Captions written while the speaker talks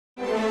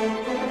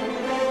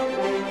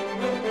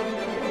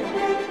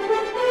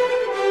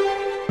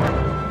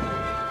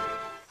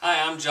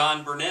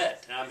John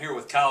Burnett, and I'm here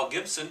with Kyle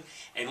Gibson,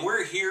 and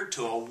we're here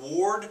to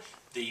award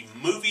the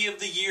Movie of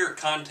the Year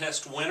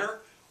contest winner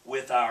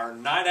with our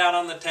Night Out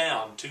on the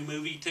Town, 2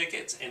 movie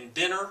tickets and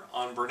dinner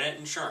on Burnett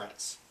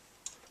Insurance.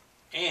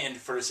 And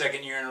for the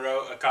second year in a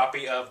row, a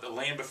copy of The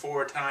Land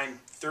Before Time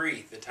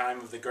 3, The Time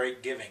of the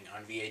Great Giving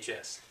on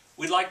VHS.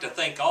 We'd like to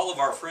thank all of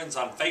our friends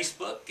on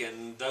Facebook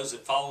and those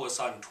that follow us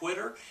on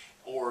Twitter,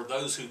 or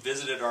those who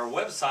visited our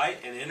website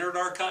and entered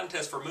our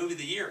contest for Movie of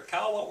the Year.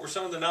 Kyle, what were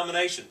some of the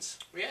nominations?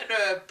 We had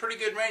a pretty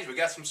good range. We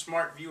got some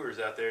smart viewers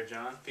out there,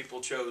 John.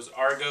 People chose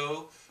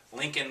Argo.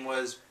 Lincoln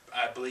was,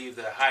 I believe,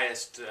 the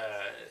highest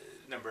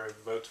number of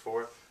votes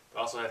for. We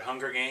also had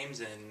Hunger Games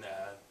and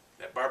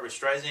that Barbra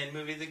Streisand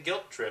movie, The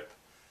Guilt Trip,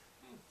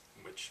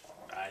 which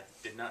I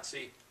did not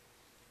see.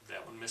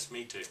 That one missed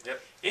me too.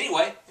 Yep.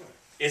 Anyway,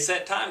 it's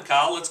that time,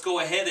 Kyle. Let's go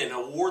ahead and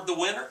award the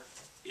winner.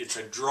 It's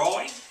a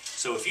drawing.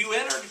 So if you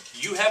entered,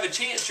 you have a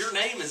chance. Your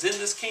name is in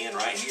this can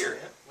right here.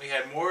 Yep. We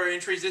had more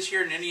entries this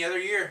year than any other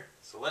year.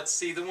 So let's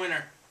see the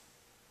winner.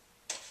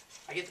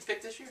 I get to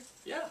pick this year?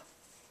 Yeah.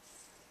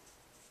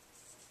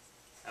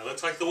 That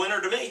looks like the winner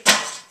to me.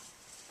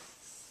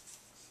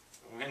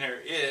 The winner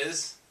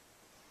is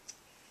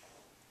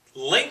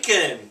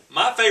Lincoln,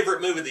 my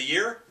favorite movie of the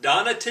year.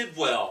 Donna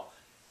Tidwell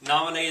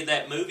nominated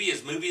that movie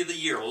as Movie of the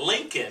Year.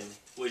 Lincoln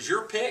was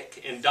your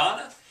pick, and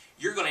Donna,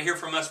 you're going to hear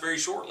from us very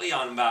shortly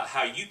on about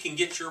how you can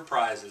get your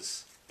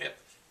prizes. Yep.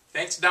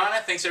 Thanks,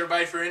 Donna. Thanks,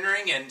 everybody, for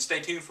entering, and stay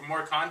tuned for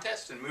more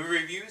contests and movie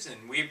reviews,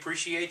 and we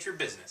appreciate your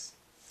business.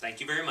 Thank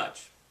you very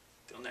much.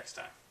 Till next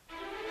time.